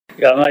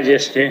Your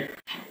Majesty,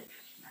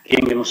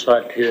 King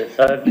Mswati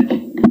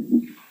III,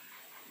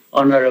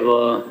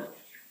 Honorable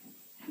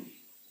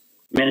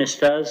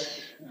Ministers,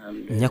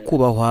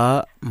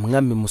 nyakubahwa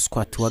mwami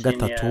Mswati wa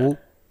gatatu,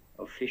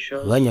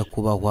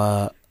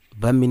 banyakubahwa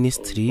ba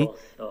ministri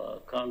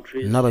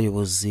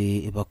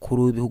n'abayobozi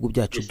bakuru b'ibihugu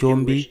byacu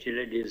byombi,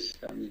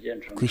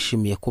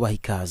 twishimiye kubaha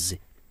ikaze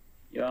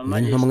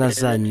n'intumwa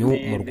zanyu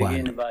mu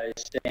Rwanda.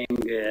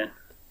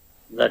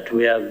 That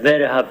we are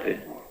very happy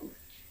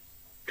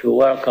to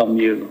welcome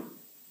you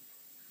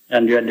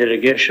and your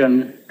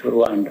delegation to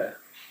Rwanda.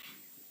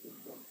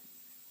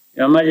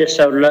 Your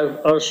Majesty, I would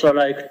also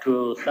like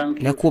to thank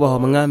you. Nyakubahwa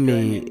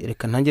mwami,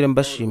 reka ntangire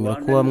mbashimira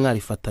kuba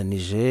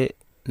mwarifatanije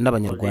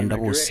n'abanyarwanda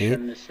bose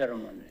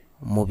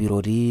mu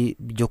birori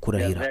byo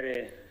kurahira.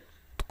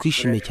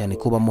 Twishimiye cyane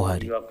kuba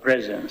muhari.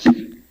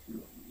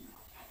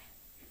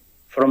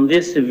 From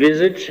this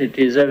visit, it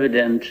is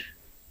evident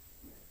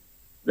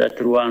that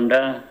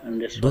Rwanda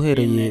and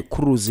duhereye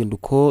kuri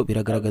uruzinduko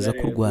biragaragaza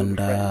ko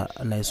Rwanda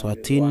na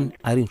Eswatini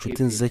ari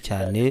inshuti nziza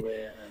cyane,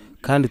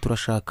 kandi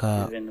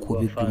turashaka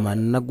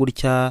kubigumana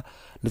gutya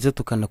ndetse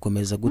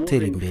tukanakomeza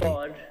gutera imbere.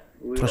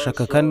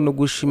 Turashaka kandi no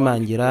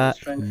gushimangira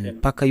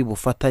imipaka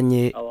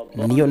y'ubufatanye,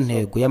 niyo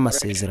ntego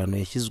y'amasezerano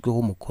yashyizweho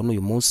umukono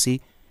uyu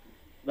munsi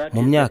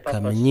mu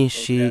myaka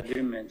myinshi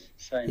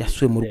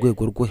yasuwe mu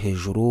rwego rwo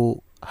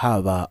hejuru,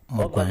 haba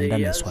mu Rwanda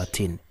na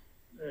Eswatini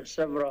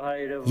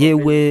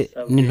yewe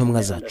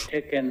n'intumwa zacu.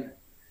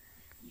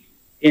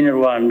 In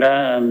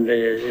Rwanda and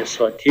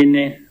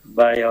Eswatini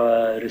by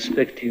our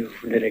respective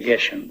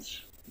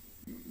delegations.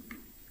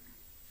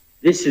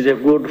 This is a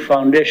good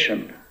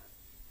foundation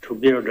to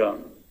build on.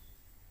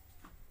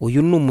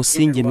 Uyu ni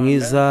umusingi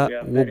mwiza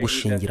wo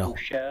gushingiraho.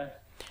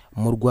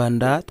 Mu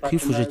Rwanda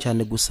twifuje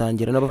cyane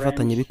gusangira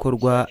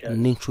n'abafatanyabikorwa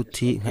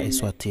n'inshuti nka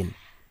Eswatini.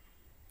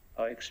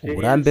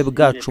 Uburambe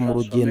bwacu mu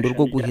rugendo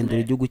rwo guhindura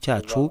igihugu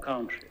cyacu,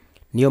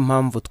 niyo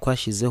mpamvu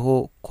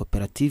twashyizeho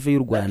koperative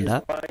y'u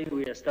Rwanda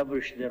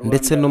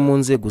ndetse no mu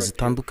nzego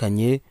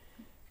zitandukanye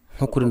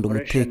nko kurinda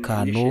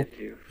umutekano,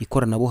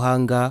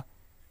 ikoranabuhanga,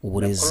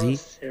 uburezi,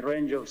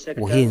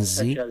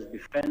 ubuhinzi,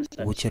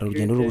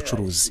 ubukerarugendo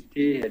n'ubucuruzi.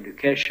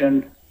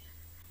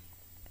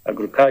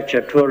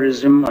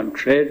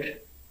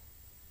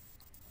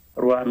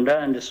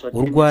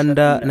 U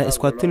Rwanda na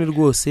Eswatini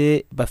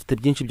rwose bafite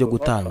byinshi byo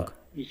gutanga,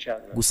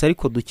 gusa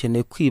ariko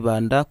dukeneye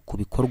kwibanda ku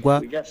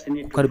bikorwa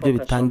kuko ari byo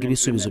bitanga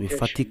ibisubizo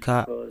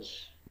bifatika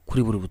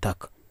kuri buri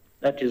butaka.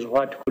 That is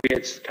what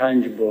creates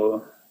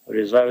tangible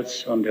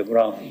results on the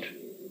ground.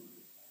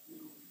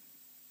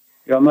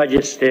 Your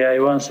Majesty, I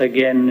once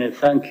again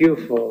thank you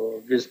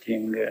for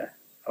visiting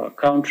our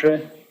country.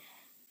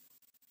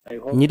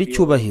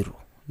 Nyiricyubahiro,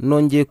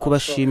 nongeye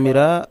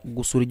kubashimira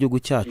gusura igihugu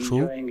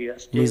cyacu.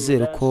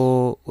 Nizere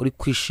ko uri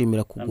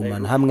kwishimira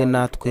kugumana hamwe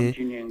natwe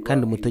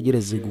kandi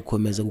mutegereze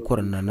gukomeza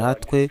gukorana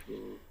natwe.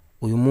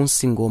 Uyu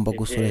munsi ngomba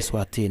gusura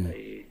Eswatini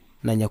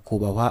na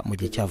nyakubahwa mu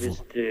gihe cya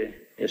vuba.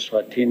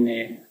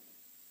 Eswatini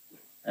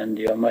and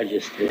Your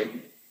Majesty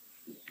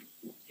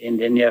in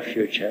the near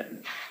future.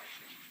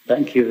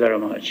 Thank you very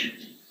much.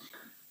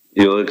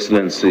 Your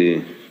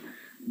Excellency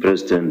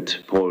President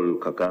Paul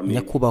Kagame,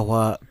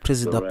 nyakubahwa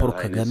Perezida Paul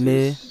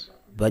Kagame,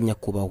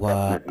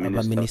 banyakubahwa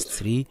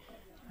abaminisitiri,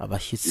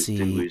 abashyitsi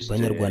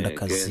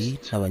banyarwandakazi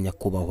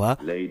n'abanyakubahwa,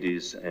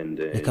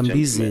 reka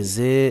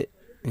mbizeze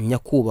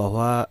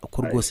nyakubahwa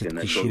ko rwose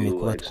twishimiye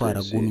kuba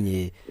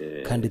twaragumye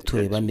kandi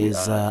tureba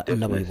neza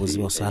n'abayobozi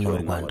bose hano mu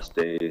Rwanda.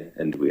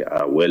 And we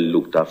are well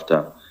looked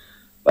after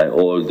by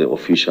all the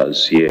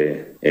officials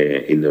here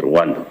in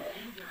Rwanda.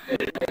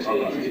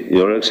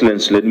 Your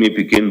Excellency, let me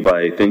begin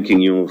by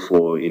thanking you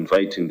for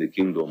inviting the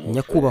Kingdom of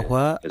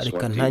nyakubahwa,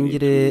 reka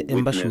ntangire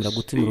mbashimira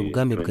gutumira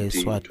ubwami bwa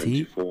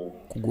Eswati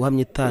ku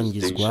guhamya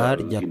itangizwa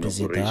rya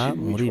Perezida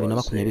muri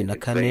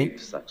 2024.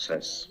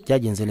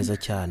 Byagenze neza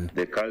cyane.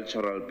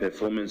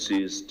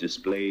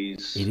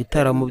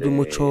 Ibitaramo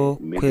by'umuco,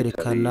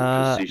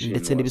 kwerekana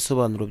ndetse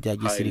n'ibisobanuro bya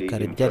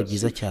gisirikare byari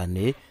byiza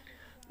cyane.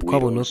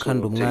 Twaboneho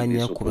kandi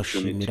umwanya wo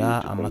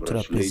kubashimira amatora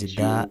ya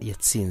Perezida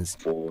yatsinze.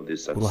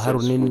 Uruhare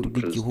runini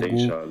rw'igihugu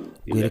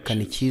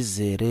rwerekana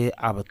icyizere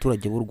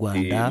abaturage b'u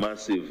Rwanda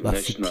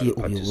bafitiye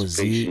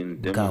ubuyobozi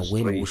bwawe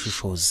mu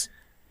bushishozi,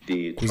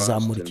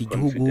 kuzamura iki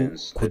gihugu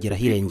kugera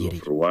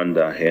hirengereye.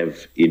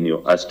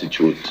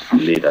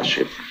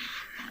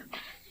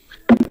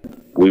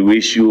 We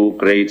wish you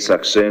great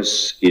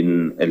success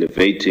in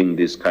elevating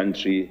this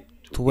country.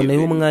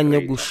 Tuboneyeho umwanya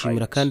wo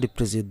gushimira kandi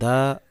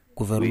Perezida,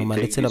 guverinoma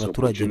ndetse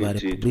n'abaturage ba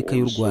Repubulika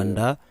y'u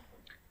Rwanda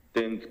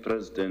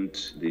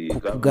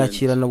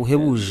kubwakirana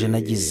buhebuje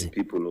nagize.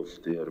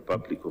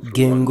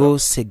 Gengo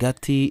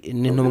Segati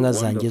n'intumwa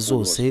zanjye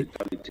zose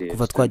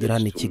kuva twagera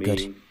hano i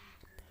Kigali.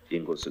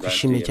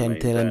 Twishimiye cyane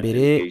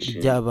iterambere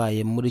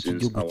ryabaye muri iki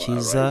gihugu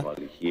cyiza,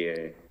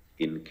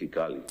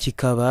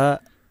 kikaba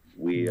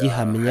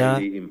gihamya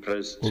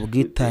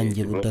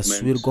ubwitange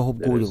budasubirwaho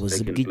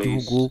bw'ubuyobozi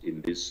bw'igihugu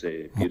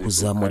mu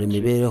kuzamura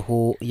imibereho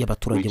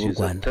y'abaturage b'u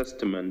Rwanda.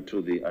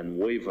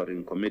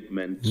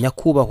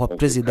 Nyakubahwa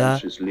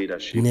Perezida,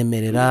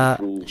 nemerera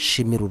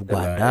shimira u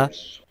Rwanda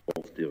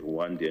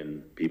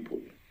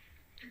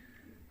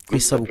ku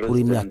isabukuru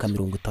y'imyaka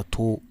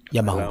 30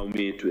 y'amahoro. Allow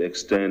me to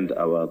extend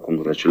our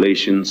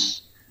congratulations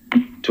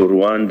to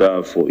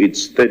Rwanda for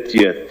its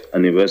 30th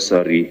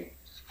anniversary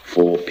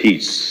for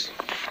peace.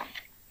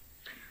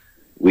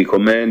 We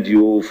commend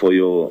you for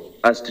your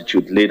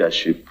astute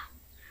leadership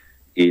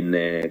in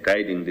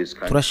guiding this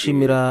country.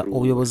 Turashimira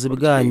ubuyobozi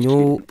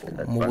bwanyu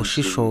mu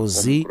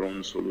bushishozi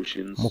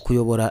mu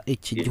kuyobora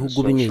iki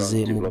gihugu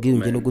binyuze mu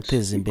bwiyunge no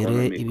guteza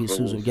imbere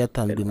ibisubizo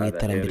byatanzwe mu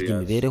iterambere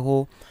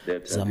ry'imibereho,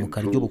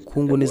 zamuka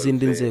ry'ubukungu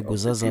n'izindi nzego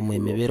zazamuye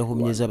imibereho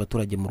myiza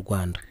y'abaturage mu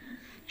Rwanda.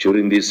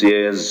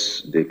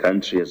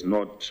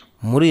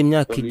 Muri iyi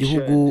myaka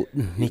igihugu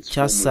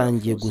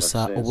nticyasangiye gusa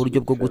uburyo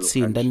bwo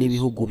gutsinda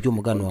n'ibihugu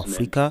by'umugabane wa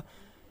Afurika,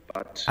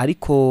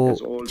 ariko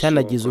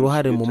cyanagize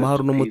uruhare mu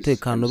mahoro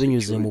n'umutekano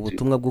binyuze mu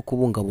butumwa bwo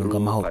kubungabunga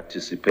amahoro.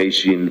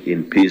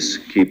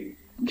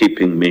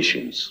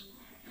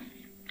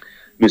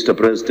 Mr.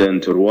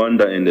 President,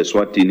 Rwanda and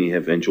Eswatini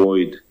have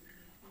enjoyed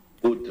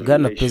good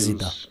Bwana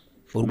Perezida,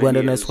 u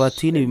Rwanda na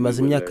Eswatini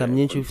bimaze imyaka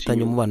myinshi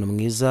bifitanye umubano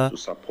mwiza,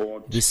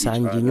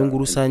 bisangiye inyungu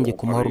rusange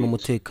ku mahoro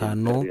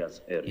n'umutekano,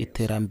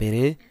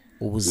 iterambere,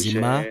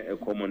 ubuzima,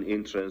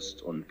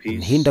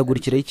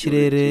 imihindagurikire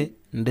y'ikirere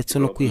ndetse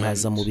no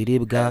kwihaza mu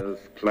biribwa,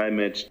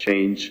 climate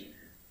change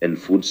and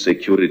food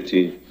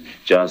security,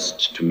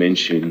 just to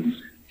mention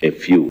a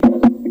few.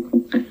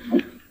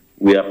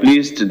 We are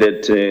pleased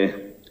that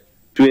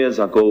 2 years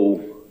ago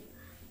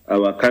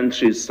our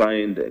country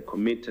signed a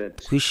committed.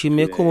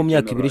 Twishimiye ko mu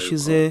myaka 2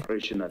 ishize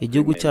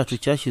igihugu cyacu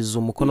cyashyize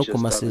umukono ku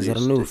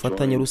masezerano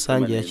y'ubufatanye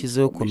rusange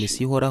yashyizeho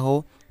komisiyo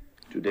ihoraho.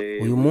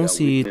 Uyu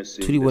munsi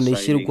turiboneye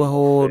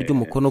ishyirwaho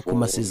ry'umukono ku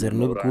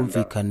masezerano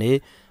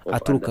y'ubwumvikane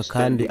aturuka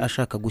kandi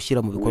ashaka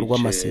gushyira mu bikorwa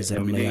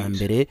amasezerano ya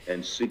mbere.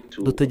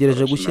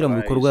 Dutegereje gushyira mu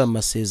bikorwa aya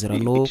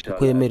masezerano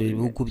kuko yemerera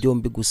ibihugu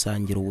byombi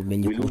gusangira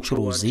ubumenyi ku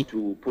bucuruzi,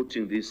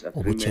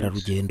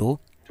 ubukerarugendo,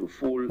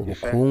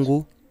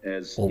 ubukungu,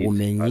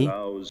 ubumenyi,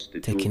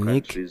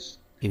 tekiniki,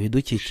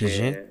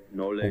 ibidukikije,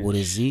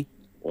 uburezi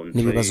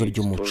n'ibibazo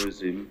by'umuco.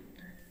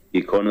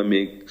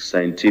 Economic,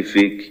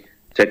 scientific,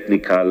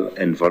 technical,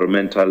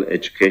 environmental,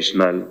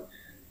 educational,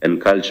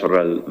 and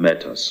cultural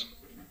matters.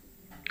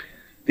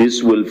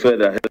 This will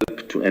further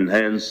help to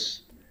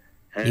enhance.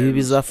 Ibi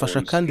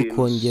bizafasha kandi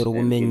kongera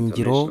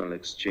ubumenyingiro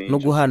no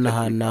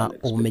guhanahana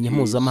ubumenyi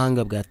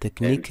mpuzamahanga bwa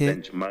tekinike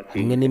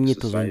hamwe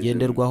n'imyitozo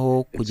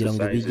ngenderwaho kugira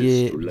ngo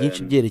bige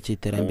byinshi byerekeye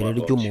iterambere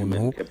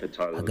ry'umuntu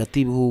hagati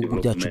y'ibihugu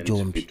byacu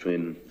byombi.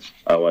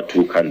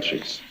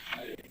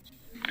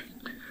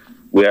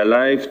 We are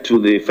alive to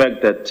the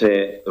fact that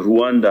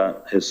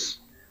Rwanda has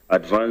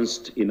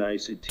advanced in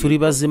ICT. Turi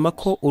bazima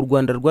ko u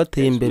Rwanda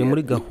rwateye imbere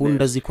muri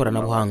gahunda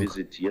z'ikoranabuhanga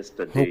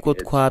nk'uko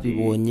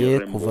twabibonye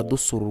kuva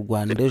dusura u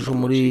Rwanda ejo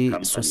muri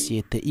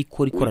sosiyete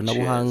ikora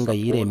ikoranabuhanga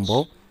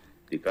y'Irembo,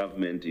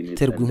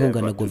 iterwa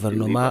inkunga na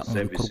guverinoma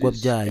mu bikorwa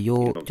byayo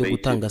byo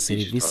gutanga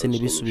serivisi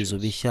n'ibisubizo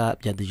bishya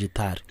bya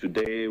digitali.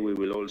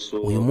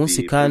 Uyu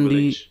munsi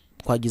kandi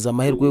twagize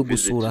amahirwe yo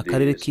gusura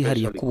akarere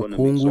kihariye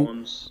k'ubukungu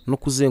no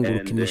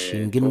kuzenguruka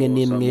imishinga imwe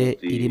n'imwe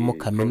irimo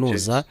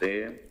kaminuza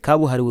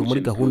kabuhariwe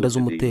muri gahunda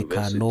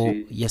z'umutekano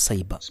ya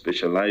cyber.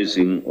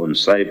 Specializing on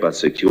cyber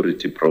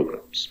security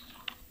programs.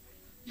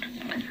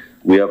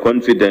 We are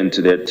confident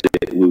that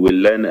we will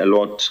learn a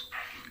lot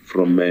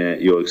from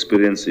your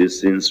experiences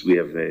since we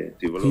have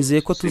developed.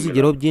 Twizeye ko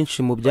tuzigeraho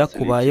byinshi mu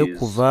byakubaye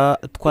kuva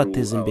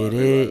twateza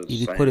imbere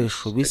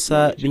ibikoresho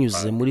bisa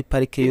binyuze muri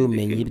parike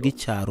y'ubumenyi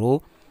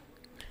bw'icyaro.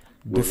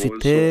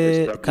 Dufite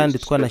kandi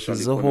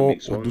twanashyizeho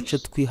uduce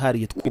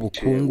twihariye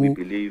tw'ubukungu.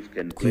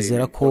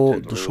 Twizera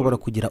ko dushobora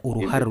kugira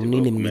uruhare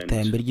runini mu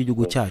iterambere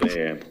ry'igihugu cyacu.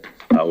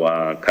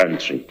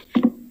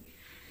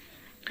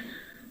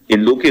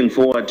 In looking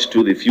forward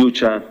to the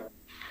future,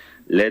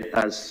 let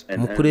us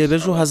mu kureba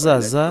ejo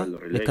hazaza,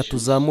 reka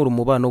tuzamura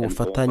umubano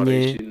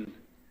w'ubufatanye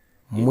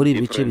muri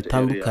ibice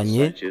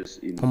bitandukanye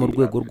nko mu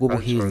rwego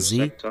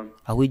rw'ubuhinzi,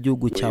 aho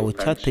igihugu cyawe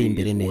cyateye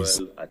imbere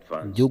neza.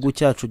 Igihugu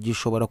cyacu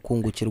gishobora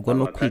kungukirwa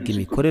no kwiga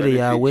imikorere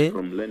yawe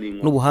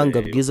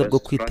n'ubuhanga bwiza bwo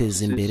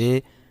kwiteza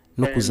imbere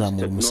no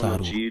kuzamura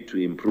umusaruro.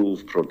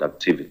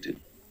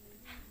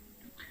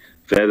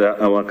 Further,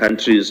 our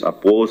countries are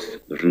both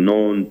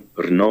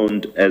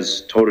renowned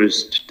as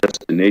tourist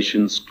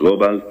destinations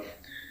global,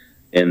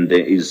 and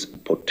there is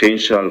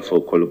potential for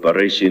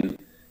collaboration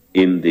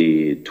in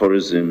the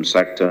tourism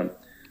sector.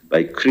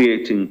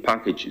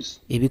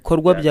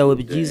 Ibikorwa byawe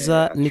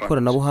byiza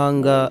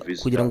n'ikoranabuhanga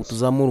kugira ngo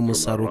tuzamure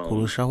umusaruro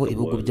kurushaho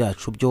ibihugu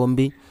byacu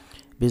byombi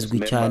bizwi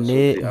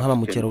cyane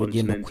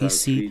nk'abamukerarugendo ku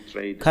isi,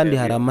 kandi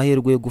hari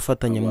amahirwe yo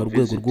gufatanya mu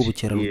rwego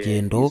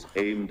rw'ubukerarugendo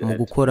mu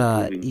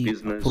gukora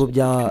ibipapuro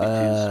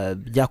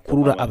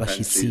byakurura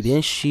abashyitsi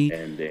benshi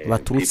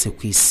baturutse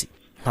ku isi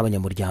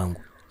nk'abanyamuryango.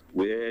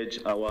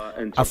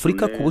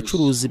 Afurika ku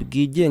bucuruzi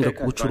bwigenga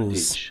ku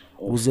bucuruzi.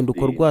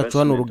 Uruzinduko rwacu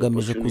hano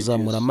rugamije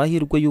kuzamura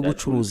amahirwe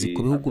y'ubucuruzi ku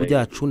bihugu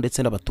byacu ndetse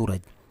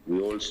n'abaturage.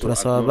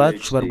 Turasaba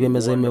abacu ba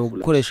rwiyemezamirimo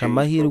gukoresha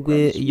amahirwe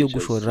yo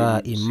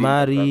gushora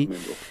imari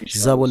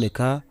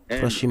zaboneka.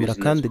 Turashimira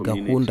kandi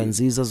gahunda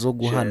nziza zo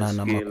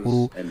guhanahana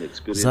amakuru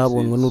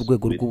zabonwe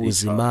n'urwego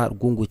rw'ubuzima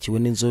rwungukiwe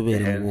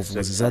n'inzobere mu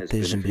buvuzi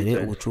zateje imbere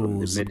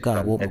ubucuruzi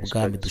bwabo mu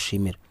bwami.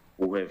 Dushimira.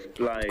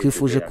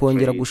 Twifuje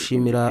kongera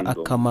gushimira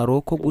akamaro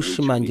ko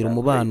gushimangira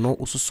umubano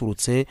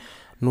ususurutse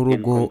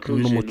n'urugo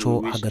n'umuco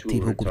hagati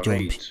y'ibihugu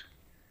byombi.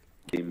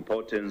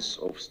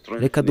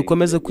 Reka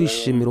dukomeze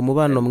kwishimira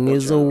umubano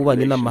mwiza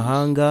w'ububanyi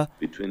n'amahanga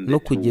no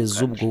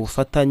kugeza ubwo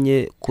bufatanye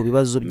ku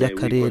bibazo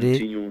by'akarere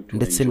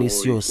ndetse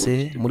n'isi yose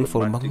muri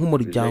foruma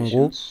nk'umuryango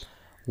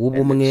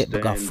w'ubumwe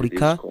bwa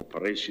Afurika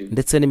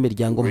ndetse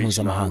n'imiryango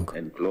mpuzamahanga.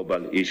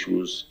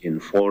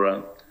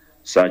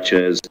 Such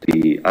as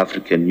the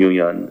African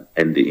Union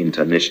and the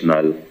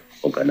international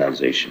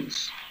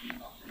organizations.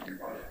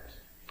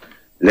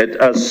 Let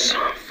us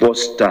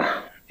foster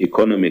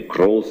economic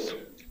growth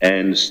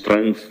and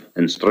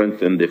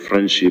strengthen the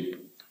friendship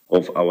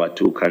of our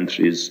two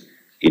countries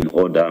in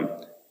order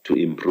to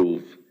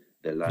improve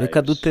the lives.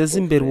 Reka duteze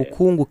imbere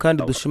ubukungu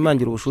kandi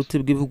dushimangire ubushuti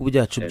bw'ibihugu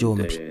byacu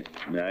byombi.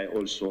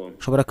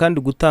 Ushobora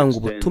kandi gutanga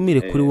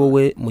ubutumire kuri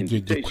wowe mu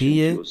gihe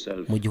gikwiye,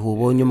 mu gihe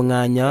ubonye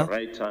umwanya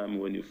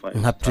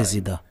nka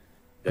perezida,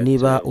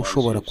 niba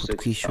ushobora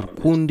kutwishyura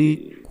ukundi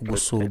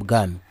kugusura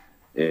ubwami.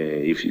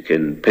 If you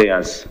can pay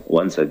us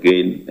once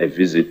again a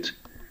visit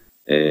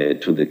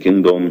to the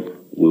kingdom,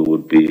 we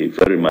would be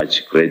very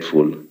much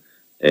grateful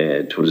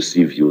to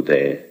receive you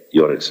there,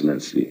 Your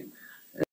Excellency.